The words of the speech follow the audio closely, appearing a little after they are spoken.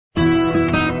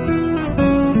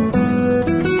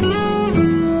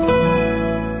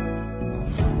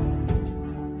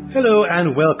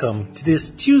and welcome to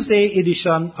this Tuesday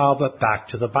edition of Back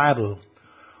to the Bible.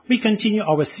 We continue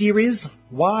our series,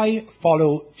 Why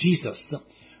Follow Jesus,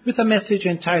 with a message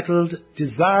entitled,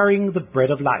 Desiring the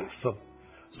Bread of Life.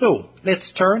 So,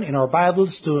 let's turn in our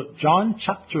Bibles to John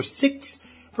chapter 6,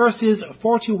 verses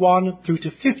 41 through to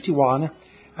 51,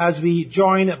 as we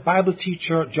join Bible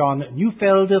teacher John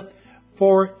Neufeld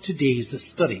for today's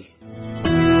study.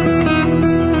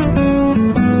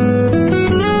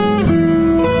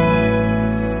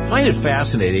 I find it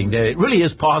fascinating that it really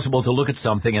is possible to look at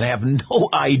something and have no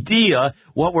idea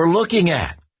what we're looking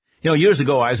at. You know, years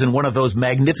ago I was in one of those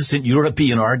magnificent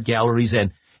European art galleries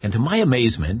and to my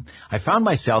amazement, I found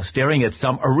myself staring at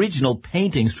some original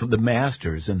paintings from the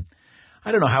masters. And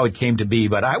I don't know how it came to be,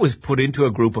 but I was put into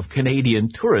a group of Canadian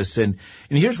tourists. And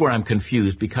here's where I'm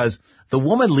confused, because the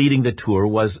woman leading the tour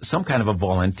was some kind of a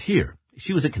volunteer.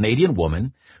 She was a Canadian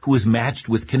woman who was matched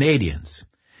with Canadians.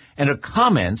 And her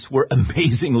comments were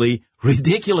amazingly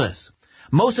ridiculous.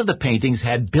 Most of the paintings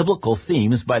had biblical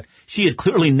themes, but she had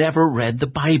clearly never read the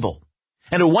Bible.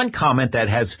 And her one comment that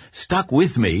has stuck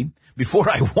with me before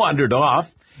I wandered off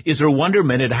is her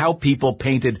wonderment at how people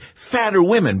painted fatter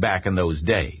women back in those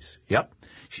days. Yep,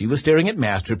 she was staring at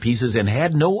masterpieces and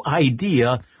had no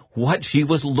idea what she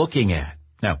was looking at.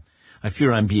 Now, I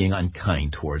fear I'm being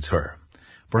unkind towards her.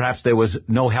 Perhaps there was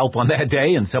no help on that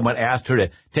day, and someone asked her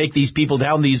to take these people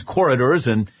down these corridors,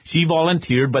 and she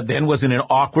volunteered, but then was in an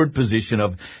awkward position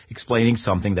of explaining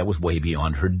something that was way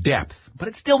beyond her depth. But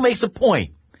it still makes a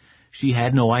point. She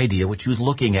had no idea what she was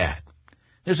looking at.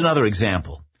 There's another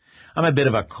example. I'm a bit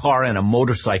of a car and a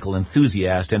motorcycle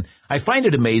enthusiast, and I find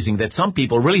it amazing that some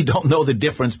people really don't know the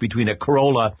difference between a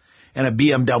Corolla and a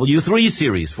BMW 3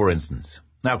 Series, for instance.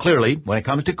 Now, clearly, when it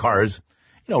comes to cars,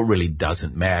 it really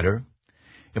doesn't matter.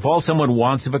 If all someone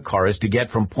wants of a car is to get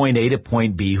from point A to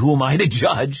point B, who am I to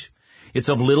judge? It's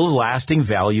of little lasting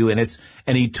value, and it's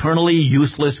an eternally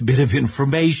useless bit of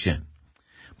information.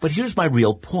 But here's my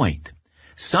real point.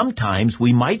 Sometimes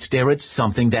we might stare at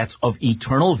something that's of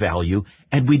eternal value,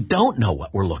 and we don't know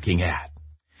what we're looking at.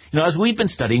 As we've been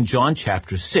studying John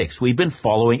chapter 6, we've been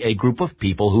following a group of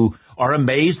people who are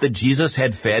amazed that Jesus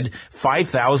had fed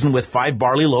 5,000 with 5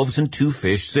 barley loaves and 2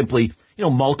 fish, simply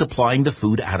multiplying the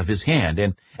food out of his hand.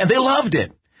 And they loved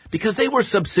it because they were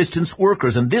subsistence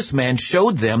workers, and this man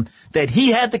showed them that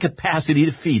he had the capacity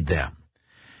to feed them.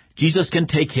 Jesus can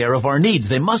take care of our needs.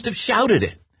 They must have shouted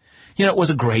it. It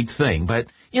was a great thing, but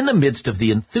in the midst of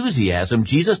the enthusiasm,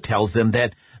 Jesus tells them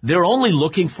that they're only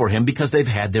looking for him because they've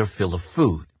had their fill of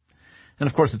food. And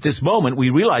of course, at this moment, we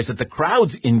realize that the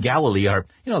crowds in Galilee are,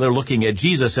 they're looking at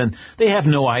Jesus, and they have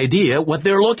no idea what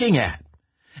they're looking at.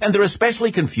 And they're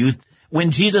especially confused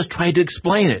when Jesus tried to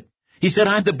explain it. He said,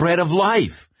 I'm the bread of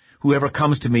life. Whoever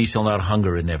comes to me shall not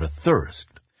hunger and never thirst.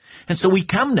 And so we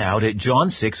come now to John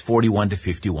 6:41 to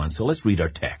 51. So let's read our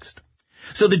text.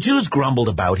 So the Jews grumbled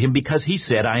about him because he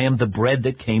said, I am the bread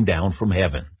that came down from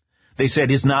heaven. They said,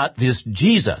 is not this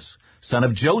Jesus, son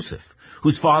of Joseph,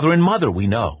 whose father and mother we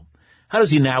know? How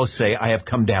does he now say, I have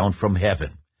come down from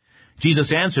heaven?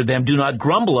 Jesus answered them, do not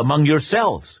grumble among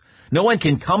yourselves. No one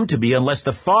can come to me unless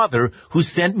the Father who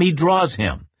sent me draws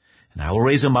him, and I will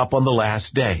raise him up on the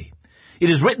last day. It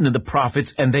is written in the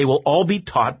prophets, and they will all be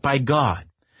taught by God.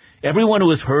 Everyone who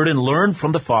has heard and learned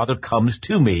from the Father comes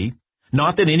to me.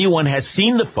 Not that anyone has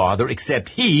seen the Father except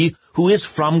he who is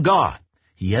from God.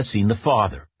 He has seen the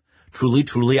Father. Truly,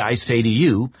 truly, I say to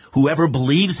you, whoever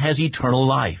believes has eternal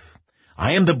life.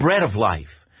 I am the bread of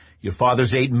life. Your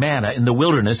fathers ate manna in the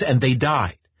wilderness, and they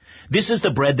died. This is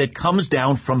the bread that comes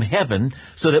down from heaven,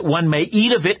 so that one may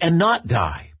eat of it and not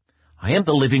die. I am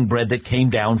the living bread that came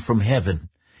down from heaven.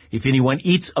 If anyone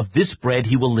eats of this bread,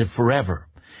 he will live forever.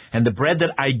 And the bread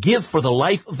that I give for the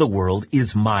life of the world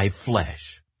is my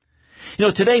flesh.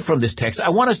 Today from this text, I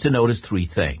want us to notice 3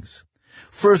 things.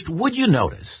 First, would you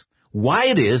notice why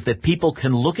it is that people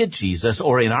can look at Jesus,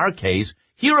 or in our case,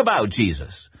 hear about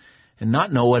Jesus, and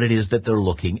not know what it is that they're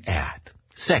looking at?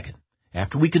 Second,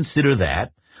 after we consider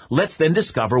that, let's then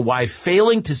discover why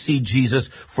failing to see Jesus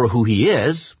for who he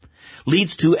is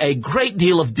leads to a great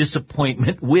deal of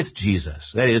disappointment with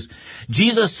Jesus. That is,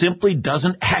 Jesus simply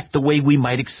doesn't act the way we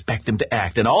might expect him to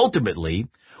act. And ultimately,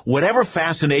 whatever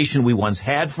fascination we once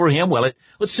had for him,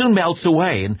 it soon melts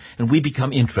away and we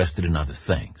become interested in other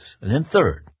things. And then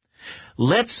third,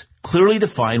 let's clearly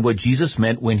define what Jesus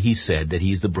meant when he said that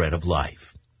he's the bread of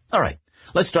life. All right,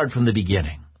 let's start from the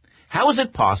beginning. How is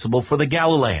it possible for the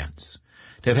Galileans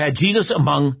to have had Jesus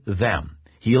among them,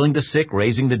 healing the sick,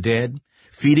 raising the dead,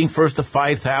 feeding first the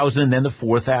 5,000 and then the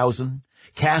 4,000,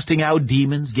 casting out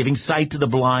demons, giving sight to the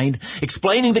blind,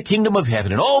 explaining the kingdom of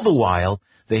heaven, and all the while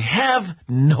They have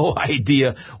no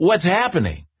idea what's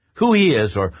happening, who he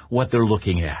is, or what they're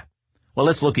looking at. Well,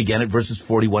 let's look again at verses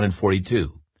 41 and 42.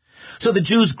 So the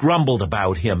Jews grumbled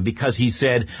about him because he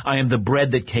said, I am the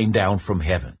bread that came down from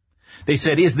heaven. They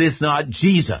said, is this not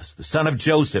Jesus, the son of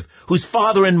Joseph, whose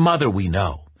father and mother we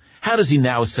know? How does he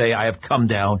now say, I have come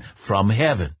down from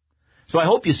heaven? So I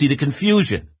hope you see the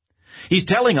confusion. He's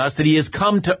telling us that he has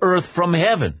come to earth from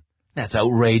heaven. That's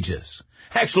outrageous.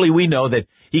 Actually, we know that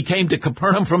he came to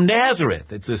Capernaum from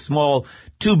Nazareth. It's a small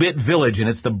 2-bit village, and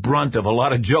it's the brunt of a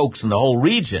lot of jokes in the whole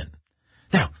region.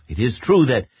 Now, it is true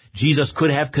that Jesus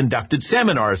could have conducted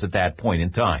seminars at that point in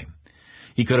time.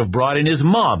 He could have brought in his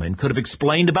mom and could have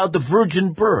explained about the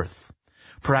virgin birth.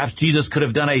 Perhaps Jesus could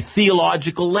have done a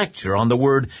theological lecture on the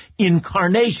word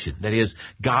incarnation, that is,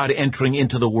 God entering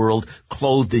into the world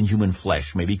clothed in human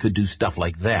flesh. Maybe he could do stuff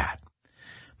like that.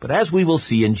 But as we will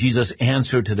see in Jesus'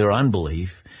 answer to their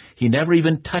unbelief, he never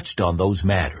even touched on those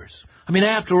matters. I mean,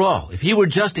 after all, if he were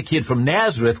just a kid from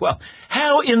Nazareth, well,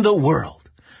 how in the world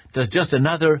does just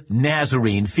another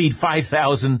Nazarene feed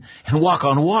 5,000 and walk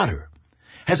on water?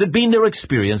 Has it been their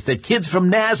experience that kids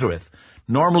from Nazareth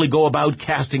normally go about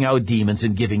casting out demons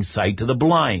and giving sight to the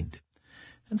blind?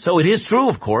 And so it is true,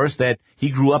 of course, that he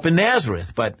grew up in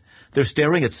Nazareth, but they're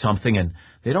staring at something and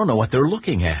they don't know what they're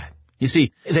looking at. You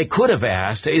see, they could have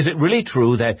asked, is it really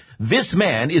true that this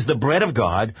man is the bread of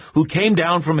God who came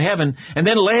down from heaven and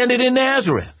then landed in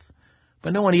Nazareth?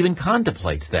 But no one even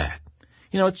contemplates that.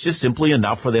 You know, it's just simply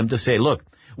enough for them to say, look,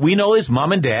 we know his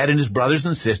mom and dad and his brothers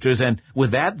and sisters, and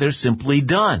with that, they're simply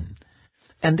done.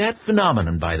 And that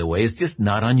phenomenon, by the way, is just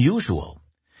not unusual.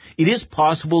 It is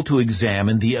possible to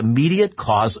examine the immediate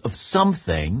cause of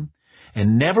something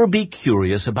and never be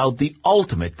curious about the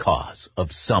ultimate cause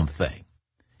of something.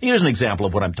 Here's an example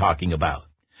of what I'm talking about.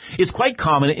 It's quite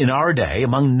common in our day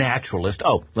among naturalists.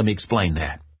 Oh, let me explain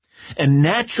that. A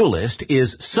naturalist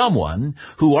is someone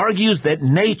who argues that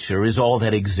nature is all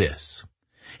that exists.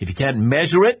 If you can't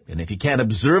measure it, and if you can't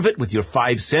observe it with your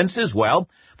 5 senses, well,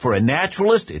 for a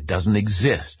naturalist, it doesn't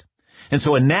exist. And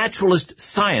so a naturalist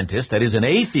scientist, that is an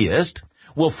atheist,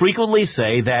 will frequently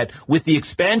say that with the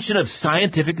expansion of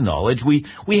scientific knowledge,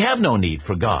 we have no need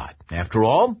for God. After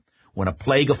all, when a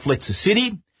plague afflicts a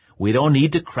city, we don't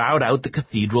need to crowd out the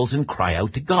cathedrals and cry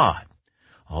out to God.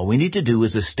 All we need to do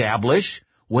is establish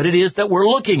what it is that we're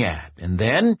looking at, and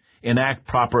then enact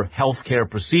proper healthcare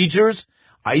procedures,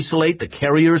 isolate the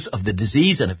carriers of the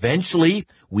disease, and eventually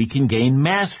we can gain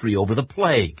mastery over the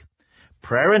plague.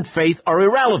 Prayer and faith are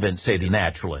irrelevant, say the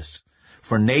naturalists,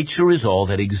 for nature is all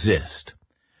that exists.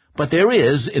 But there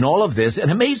is, in all of this,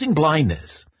 an amazing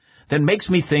blindness that makes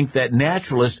me think that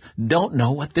naturalists don't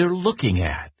know what they're looking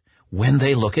at when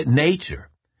they look at nature.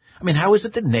 I mean, how is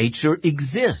it that nature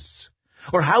exists?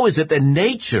 Or how is it that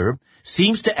nature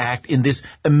seems to act in this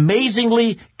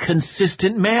amazingly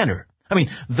consistent manner? I mean,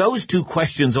 those two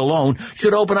questions alone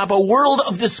should open up a world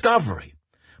of discovery.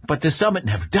 But to some it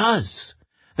never does.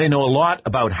 They know a lot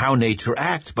about how nature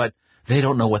acts, but they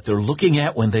don't know what they're looking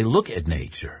at when they look at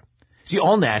nature. See,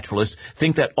 all naturalists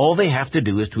think that all they have to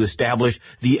do is to establish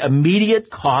the immediate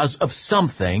cause of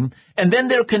something, and then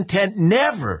they're content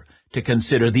never to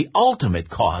consider the ultimate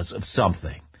cause of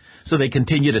something. So they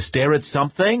continue to stare at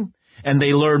something, and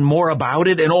they learn more about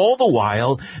it, and all the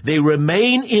while they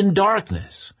remain in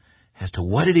darkness as to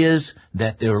what it is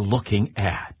that they're looking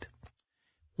at.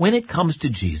 When it comes to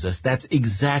Jesus, that's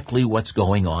exactly what's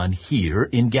going on here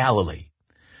in Galilee.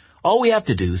 All we have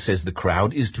to do, says the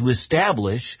crowd, is to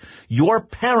establish your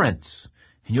parents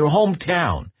and your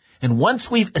hometown. And once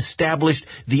we've established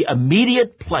the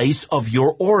immediate place of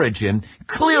your origin,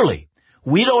 clearly,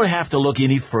 we don't have to look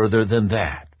any further than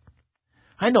that.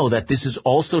 I know that this is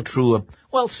also true of,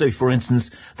 well, say, for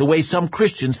instance, the way some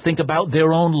Christians think about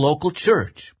their own local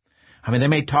church. I mean, they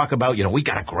may talk about, we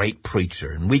got a great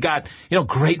preacher, and we got,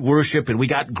 great worship, and we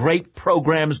got great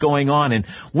programs going on, and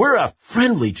we're a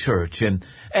friendly church, and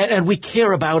we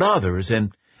care about others,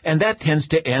 and that tends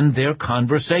to end their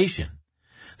conversation.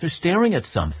 They're staring at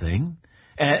something,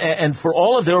 and for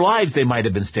all of their lives they might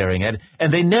have been staring at it,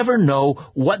 and they never know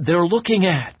what they're looking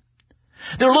at.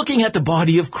 They're looking at the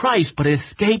body of Christ, but it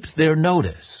escapes their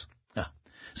notice.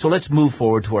 So let's move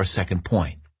forward to our second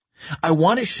point. I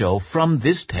want to show from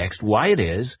this text why it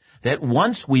is that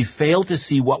once we fail to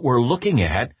see what we're looking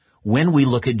at when we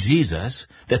look at Jesus,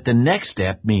 that the next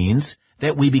step means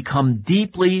that we become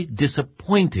deeply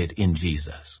disappointed in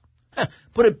Jesus.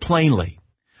 Put it plainly,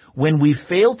 when we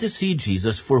fail to see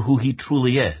Jesus for who he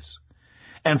truly is,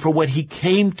 and for what he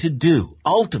came to do,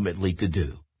 ultimately to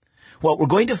do, well, we're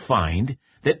going to find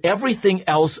that everything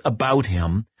else about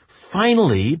him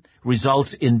finally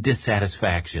results in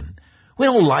dissatisfaction. We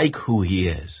don't like who he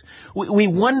is. We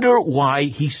wonder why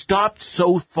he stopped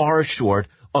so far short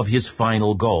of his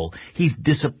final goal. He's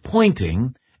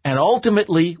disappointing, and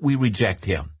ultimately we reject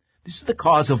him. This is the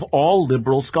cause of all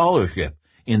liberal scholarship.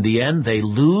 In the end, they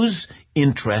lose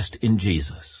interest in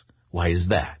Jesus. Why is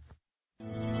that?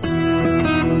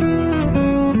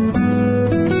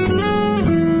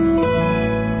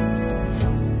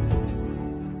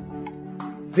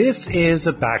 This is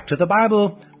Back to the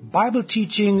Bible, Bible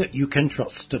teaching you can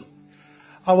trust.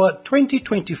 Our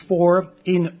 2024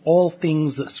 In All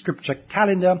Things Scripture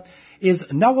calendar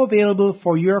is now available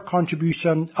for your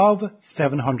contribution of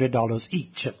 $700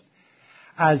 each.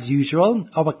 As usual,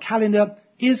 our calendar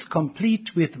is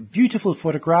complete with beautiful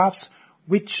photographs,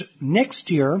 which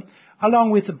next year,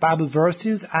 along with Bible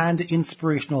verses and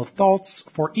inspirational thoughts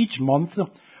for each month,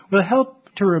 will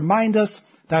help to remind us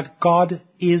that God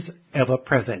is ever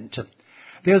present.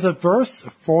 There's a verse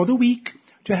for the week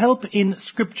to help in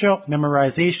scripture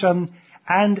memorization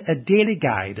and a daily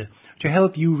guide to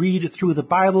help you read through the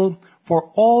Bible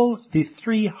for all the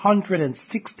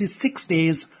 366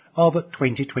 days of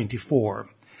 2024.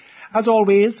 As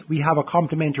always, we have a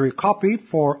complimentary copy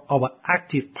for our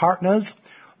active partners,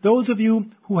 those of you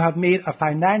who have made a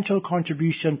financial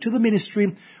contribution to the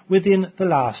ministry within the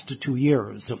last 2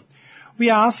 years.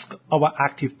 We ask our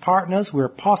active partners, where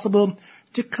possible,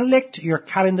 to collect your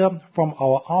calendar from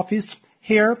our office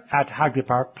here at Hagley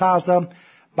Park Plaza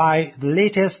by the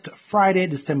latest Friday,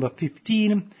 December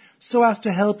 15, so as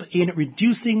to help in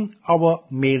reducing our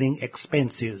mailing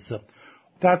expenses.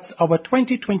 That's our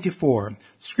 2024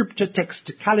 Scripture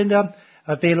Text Calendar,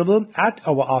 available at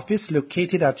our office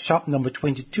located at shop number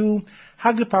 22,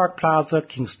 Hagley Park Plaza,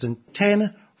 Kingston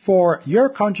 10, for your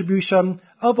contribution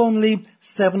of only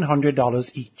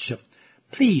 $700 each.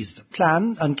 Please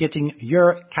plan on getting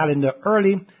your calendar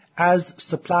early, as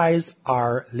supplies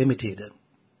are limited.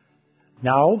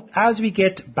 Now, as we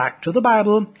get back to the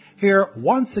Bible, here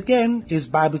once again is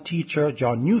Bible teacher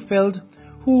John Neufeld,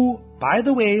 who, by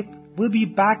the way, will be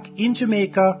back in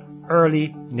Jamaica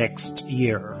early next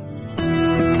year.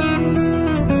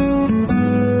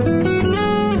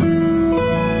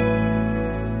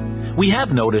 We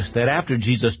have noticed that after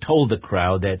Jesus told the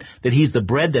crowd that he's the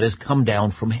bread that has come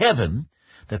down from heaven,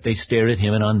 that they stared at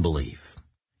him in unbelief.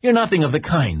 You're nothing of the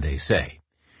kind, they say.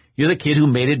 You're the kid who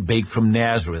made it big from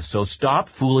Nazareth, so stop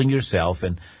fooling yourself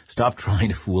and stop trying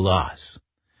to fool us.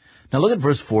 Now look at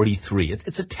verse 43.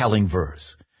 It's a telling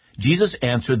verse. Jesus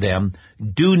answered them,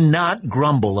 "Do not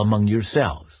grumble among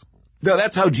yourselves." Now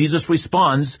that's how Jesus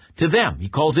responds to them. He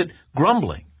calls it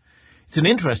grumbling. It's an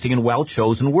interesting and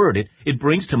well-chosen word. It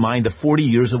brings to mind the 40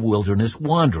 years of wilderness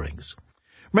wanderings.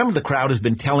 Remember, the crowd has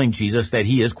been telling Jesus that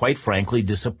he is, quite frankly,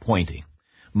 disappointing.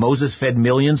 Moses fed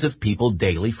millions of people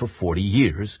daily for 40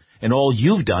 years, and all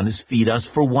you've done is feed us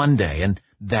for one day, and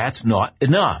that's not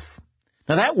enough.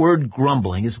 Now that word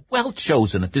grumbling is well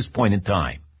chosen at this point in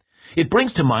time. It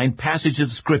brings to mind passages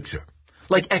of Scripture,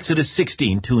 like Exodus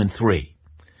 16, 2 and 3.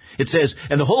 It says,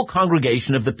 "And the whole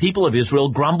congregation of the people of Israel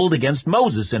grumbled against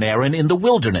Moses and Aaron in the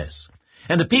wilderness.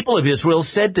 And the people of Israel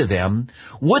said to them,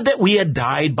 'Would that we had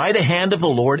died by the hand of the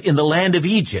Lord in the land of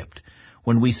Egypt,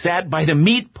 when we sat by the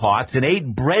meat pots and ate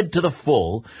bread to the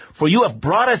full, for you have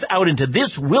brought us out into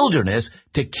this wilderness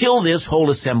to kill this whole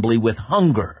assembly with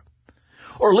hunger.'"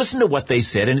 Or listen to what they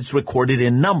said, and it's recorded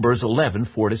in Numbers 11,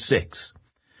 4-6.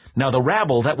 "Now the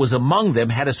rabble that was among them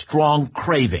had a strong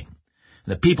craving.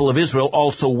 The people of Israel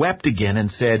also wept again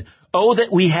and said, 'Oh,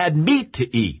 that we had meat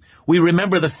to eat. We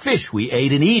remember the fish we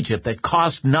ate in Egypt that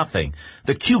cost nothing,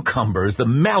 the cucumbers, the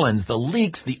melons, the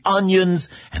leeks, the onions,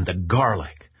 and the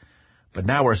garlic. But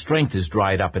now our strength is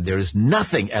dried up, and there is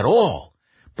nothing at all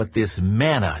but this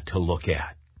manna to look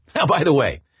at.'" Now, by the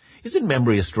way, isn't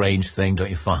memory a strange thing,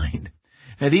 don't you find?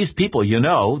 Now, these people,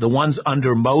 the ones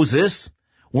under Moses,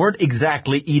 weren't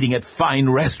exactly eating at fine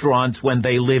restaurants when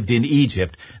they lived in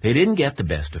Egypt. They didn't get the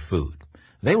best of food.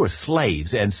 They were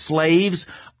slaves, and slaves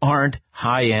aren't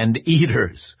high-end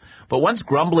eaters. But once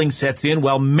grumbling sets in,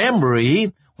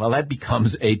 memory, that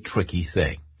becomes a tricky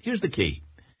thing. Here's the key.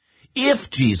 If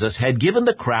Jesus had given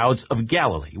the crowds of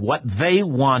Galilee what they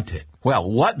wanted,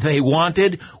 what they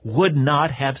wanted would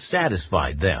not have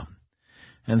satisfied them.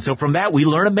 And so from that we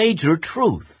learn a major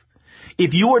truth.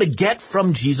 If you were to get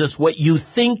from Jesus what you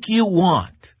think you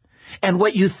want and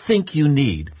what you think you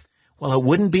need, it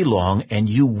wouldn't be long and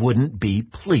you wouldn't be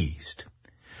pleased.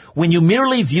 When you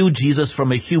merely view Jesus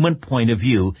from a human point of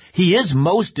view, he is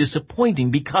most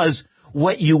disappointing because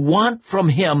what you want from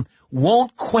him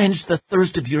won't quench the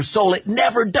thirst of your soul. It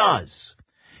never does.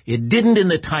 It didn't in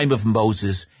the time of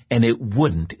Moses, and it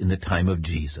wouldn't in the time of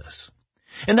Jesus.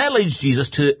 And that leads Jesus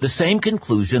to the same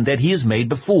conclusion that he has made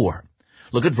before.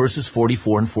 Look at verses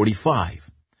 44 and 45.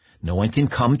 No one can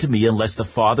come to me unless the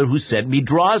Father who sent me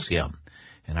draws him,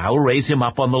 and I will raise him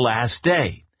up on the last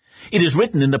day. It is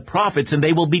written in the prophets, and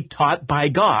they will be taught by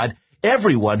God.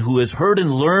 Everyone who has heard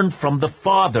and learned from the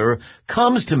Father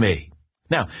comes to me.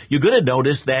 Now, you're going to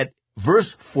notice that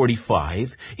verse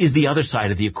 45 is the other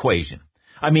side of the equation.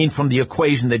 I mean, from the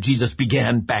equation that Jesus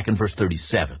began back in verse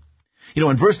 37. You know,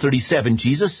 in verse 37,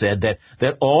 Jesus said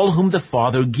that all whom the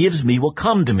Father gives me will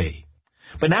come to me.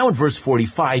 But now in verse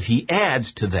 45, he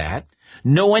adds to that,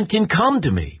 no one can come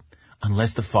to me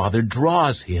unless the Father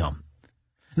draws him.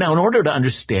 Now, in order to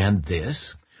understand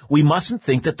this, we mustn't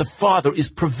think that the Father is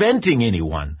preventing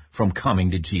anyone from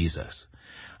coming to Jesus.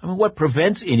 I mean, what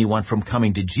prevents anyone from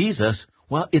coming to Jesus?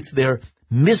 Well, it's their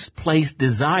misplaced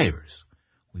desires.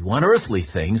 We want earthly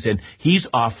things, and he's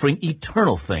offering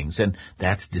eternal things, and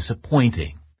that's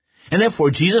disappointing. And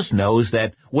therefore, Jesus knows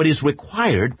that what is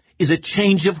required is a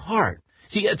change of heart.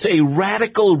 See, it's a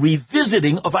radical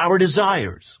revisiting of our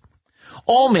desires.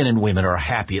 All men and women are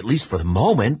happy, at least for the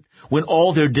moment, when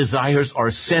all their desires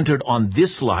are centered on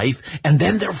this life, and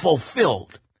then they're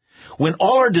fulfilled. When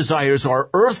all our desires are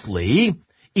earthly,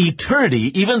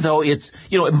 eternity, even though it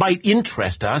might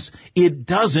interest us, it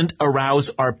doesn't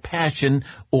arouse our passion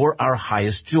or our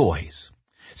highest joys.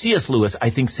 C.S. Lewis,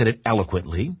 I think, said it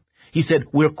eloquently. He said,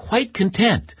 we're quite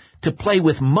content to play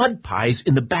with mud pies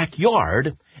in the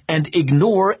backyard and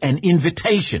ignore an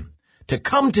invitation to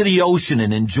come to the ocean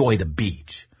and enjoy the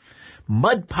beach.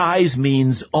 Mud pies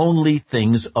means only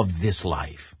things of this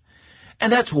life.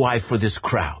 And that's why for this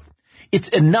crowd, it's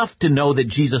enough to know that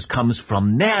Jesus comes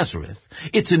from Nazareth.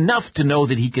 It's enough to know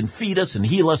that he can feed us and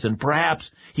heal us, and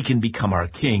perhaps he can become our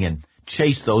king and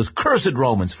chase those cursed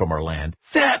Romans from our land.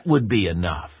 That would be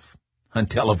enough.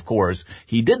 Until, of course,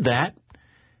 he did that,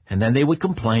 and then they would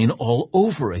complain all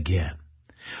over again.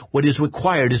 What is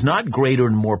required is not greater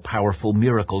and more powerful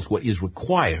miracles. What is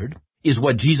required is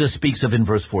what Jesus speaks of in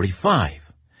verse 45.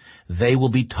 They will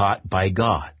be taught by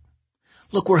God.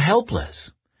 Look, we're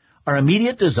helpless. Our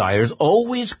immediate desires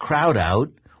always crowd out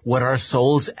what our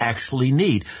souls actually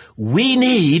need. We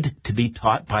need to be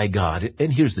taught by God.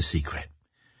 And here's the secret.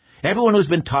 Everyone who's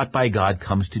been taught by God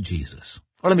comes to Jesus.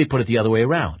 Or let me put it the other way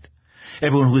around.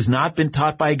 Everyone who's not been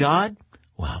taught by God,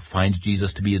 well, finds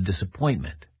Jesus to be a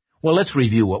disappointment. Well, let's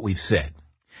review what we've said.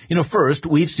 First,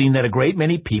 we've seen that a great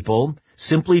many people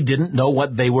simply didn't know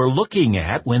what they were looking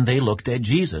at when they looked at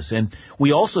Jesus. And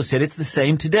we also said it's the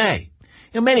same today.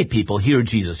 Many people hear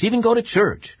Jesus, even go to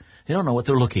church. They don't know what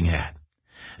they're looking at.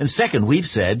 And second, we've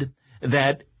said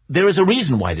that there is a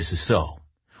reason why this is so.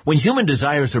 When human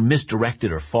desires are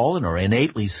misdirected or fallen or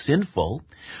innately sinful,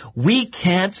 we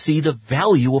can't see the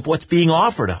value of what's being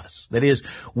offered us. That is,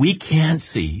 we can't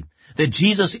see that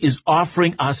Jesus is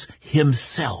offering us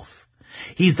himself.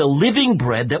 He's the living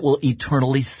bread that will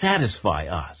eternally satisfy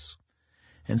us.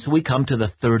 And so we come to the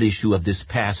third issue of this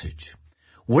passage.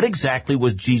 What exactly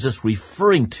was Jesus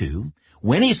referring to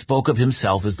when he spoke of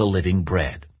himself as the living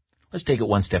bread? Let's take it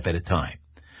one step at a time.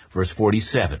 Verse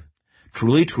 47.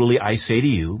 Truly, truly, I say to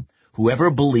you, whoever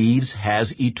believes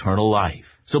has eternal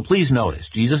life. So please notice,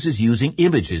 Jesus is using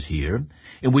images here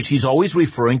in which he's always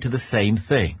referring to the same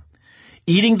thing.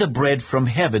 Eating the bread from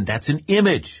heaven, that's an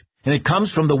image, and it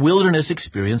comes from the wilderness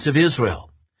experience of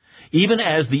Israel. Even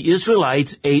as the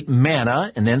Israelites ate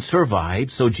manna and then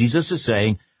survived, so Jesus is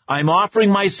saying, I'm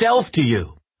offering myself to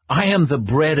you. I am the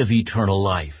bread of eternal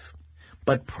life.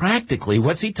 But practically,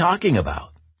 what's he talking about?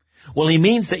 Well, he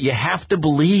means that you have to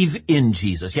believe in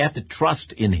Jesus. You have to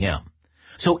trust in him.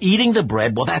 So eating the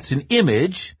bread, well, that's an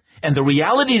image, and the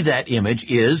reality of that image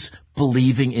is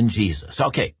believing in Jesus.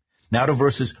 Okay, now to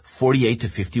verses 48 to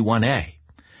 51a.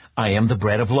 I am the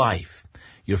bread of life.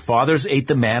 Your fathers ate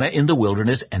the manna in the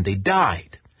wilderness, and they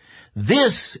died.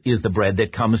 This is the bread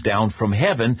that comes down from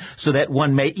heaven, so that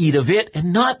one may eat of it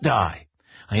and not die.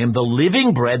 I am the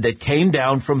living bread that came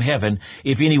down from heaven.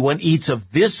 If anyone eats of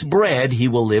this bread, he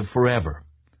will live forever.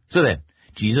 So then,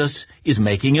 Jesus is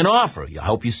making an offer. I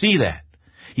hope you see that.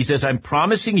 He says, I'm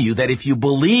promising you that if you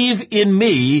believe in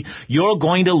me, you're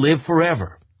going to live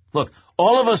forever. Look,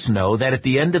 all of us know that at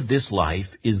the end of this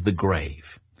life is the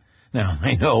grave. Now,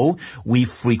 I know we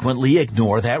frequently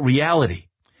ignore that reality.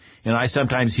 And I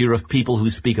sometimes hear of people who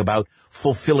speak about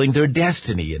fulfilling their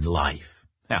destiny in life.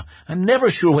 Now, I'm never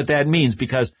sure what that means,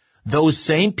 because those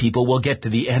same people will get to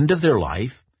the end of their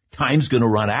life, time's going to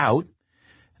run out,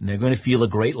 and they're going to feel a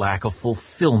great lack of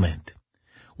fulfillment.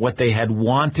 What they had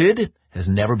wanted has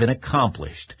never been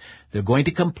accomplished. They're going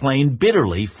to complain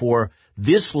bitterly, for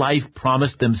this life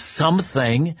promised them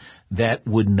something that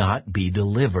would not be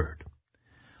delivered.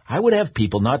 I would have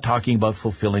people not talking about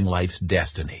fulfilling life's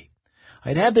destiny.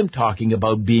 I'd have them talking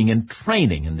about being in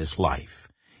training in this life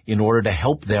in order to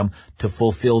help them to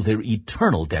fulfill their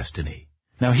eternal destiny.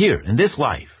 Now here, in this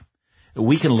life,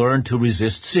 we can learn to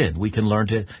resist sin. We can learn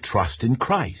to trust in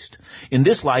Christ. In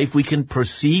this life, we can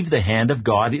perceive the hand of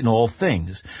God in all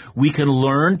things. We can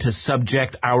learn to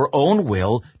subject our own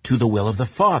will to the will of the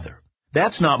Father.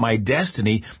 That's not my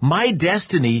destiny. My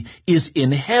destiny is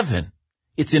in heaven.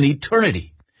 It's in eternity.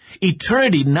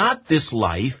 Eternity, not this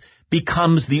life,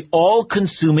 becomes the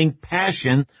all-consuming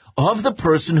passion of the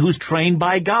person who's trained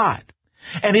by God.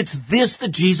 And it's this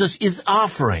that Jesus is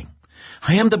offering.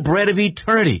 I am the bread of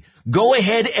eternity. Go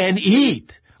ahead and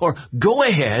eat, or go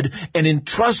ahead and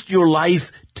entrust your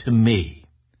life to me.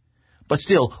 But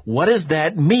still, what does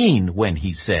that mean when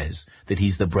he says that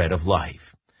he's the bread of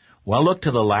life? Well, look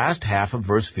to the last half of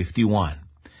verse 51.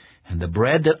 And the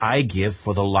bread that I give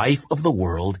for the life of the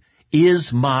world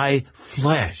is my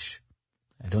flesh.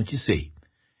 Now, don't you see?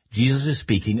 Jesus is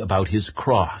speaking about his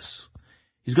cross.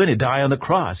 He's going to die on the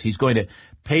cross. He's going to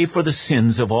pay for the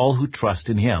sins of all who trust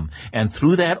in him. And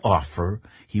through that offer,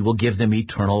 he will give them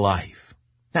eternal life.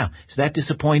 Now, is that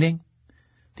disappointing?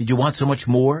 Did you want so much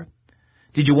more?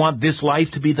 Did you want this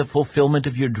life to be the fulfillment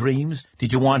of your dreams?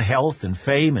 Did you want health and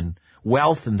fame and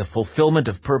wealth and the fulfillment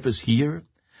of purpose here?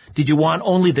 Did you want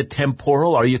only the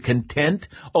temporal? Are you content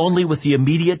only with the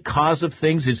immediate cause of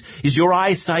things? Is your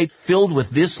eyesight filled with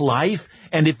this life?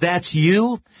 And if that's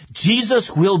you,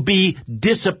 Jesus will be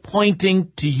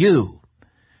disappointing to you.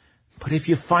 But if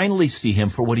you finally see him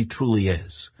for what he truly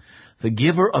is, the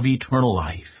giver of eternal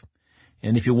life,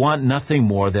 and if you want nothing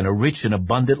more than a rich and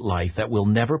abundant life that will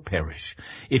never perish,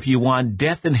 if you want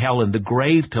death and hell and the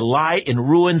grave to lie in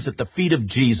ruins at the feet of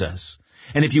Jesus,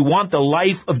 and if you want the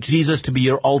life of Jesus to be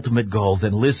your ultimate goal,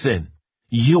 then listen,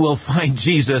 you will find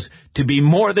Jesus to be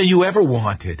more than you ever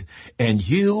wanted, and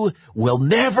you will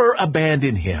never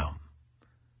abandon him.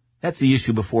 That's the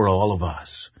issue before all of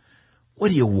us. What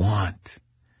do you want?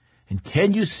 And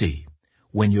can you see,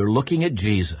 when you're looking at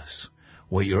Jesus,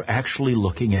 what you're actually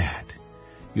looking at?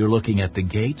 You're looking at the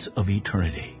gates of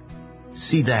eternity.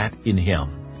 See that in him,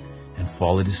 and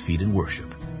fall at his feet in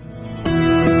worship.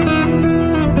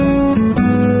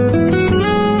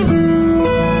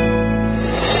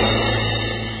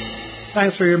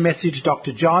 Thanks for your message,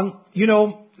 Dr. John. You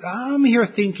know, I'm here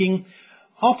thinking,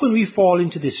 often we fall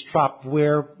into this trap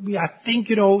where I think,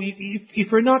 if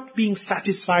we're not being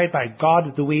satisfied by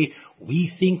God the way we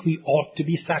think we ought to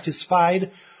be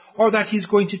satisfied, or that he's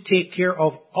going to take care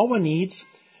of our needs,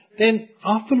 then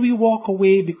often we walk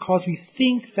away because we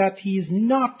think that he is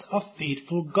not a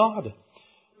faithful God.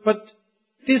 But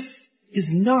this is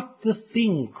not the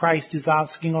thing Christ is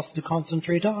asking us to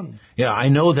concentrate on. Yeah, I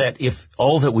know that if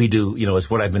all that we do, is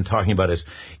what I've been talking about, is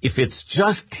if it's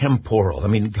just temporal,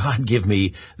 God give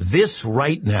me this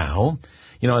right now,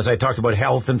 as I talked about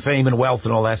health and fame and wealth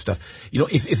and all that stuff,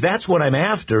 if that's what I'm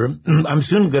after, I'm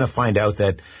soon going to find out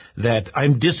that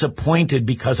I'm disappointed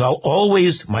because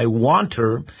my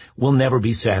wanter will never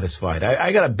be satisfied.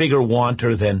 I got a bigger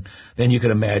wanter than you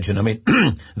can imagine.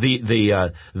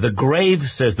 The grave,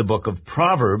 says the book of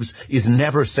Proverbs, is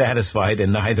never satisfied,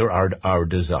 and neither are our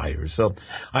desires. So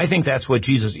I think that's what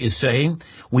Jesus is saying.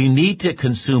 We need to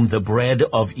consume the bread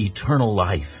of eternal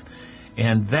life.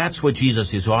 And that's what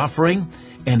Jesus is offering.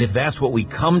 And if that's what we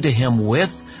come to him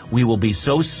with, we will be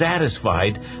so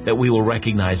satisfied that we will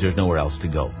recognize there's nowhere else to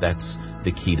go. That's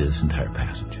the key to this entire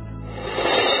passage.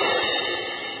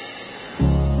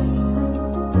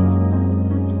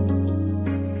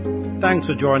 Thanks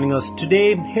for joining us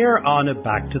today here on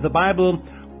Back to the Bible,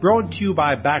 brought to you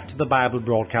by Back to the Bible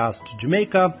Broadcast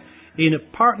Jamaica, in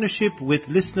partnership with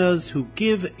listeners who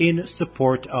give in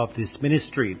support of this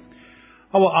ministry.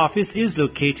 Our office is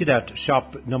located at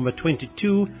shop number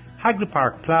 22, Hagley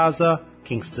Park Plaza,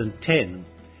 Kingston 10.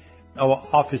 Our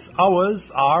office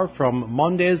hours are from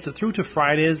Mondays through to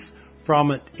Fridays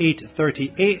from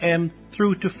 8:30 a.m.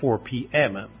 through to 4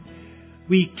 p.m.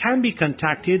 We can be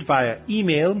contacted via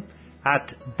email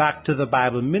at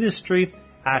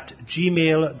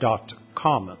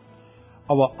backtothebibleministry@gmail.com.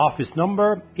 Our office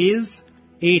number is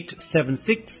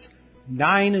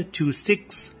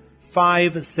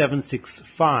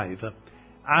 876-926-5765,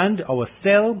 and our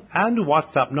cell and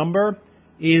WhatsApp number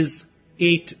is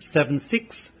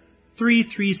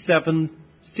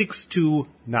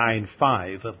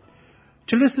 876-337-6295.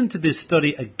 To listen to this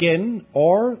study again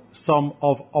or some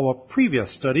of our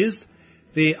previous studies,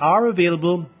 they are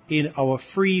available in our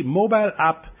free mobile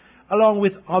app along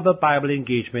with other Bible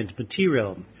engagement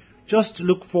material. Just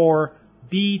look for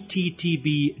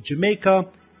BTTB Jamaica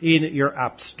in your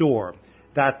app store.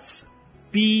 That's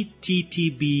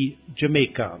BTTB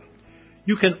Jamaica.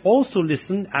 You can also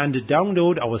listen and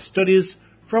download our studies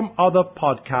from other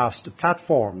podcast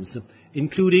platforms,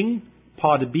 including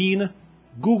Podbean,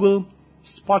 Google,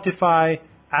 Spotify,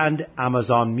 and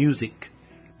Amazon Music.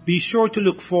 Be sure to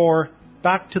look for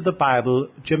Back to the Bible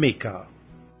Jamaica.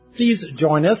 Please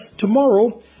join us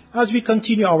tomorrow as we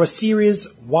continue our series,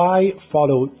 Why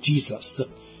Follow Jesus?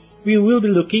 We will be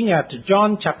looking at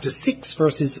John chapter 6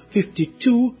 verses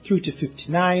 52 through to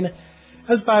 59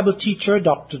 as Bible teacher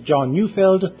Dr. John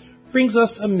Neufeld brings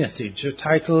us a message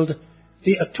titled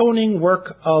The Atoning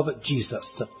Work of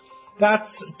Jesus.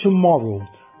 That's tomorrow,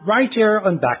 right here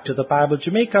on Back to the Bible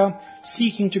Jamaica,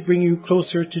 seeking to bring you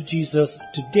closer to Jesus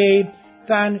today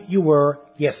than you were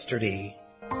yesterday.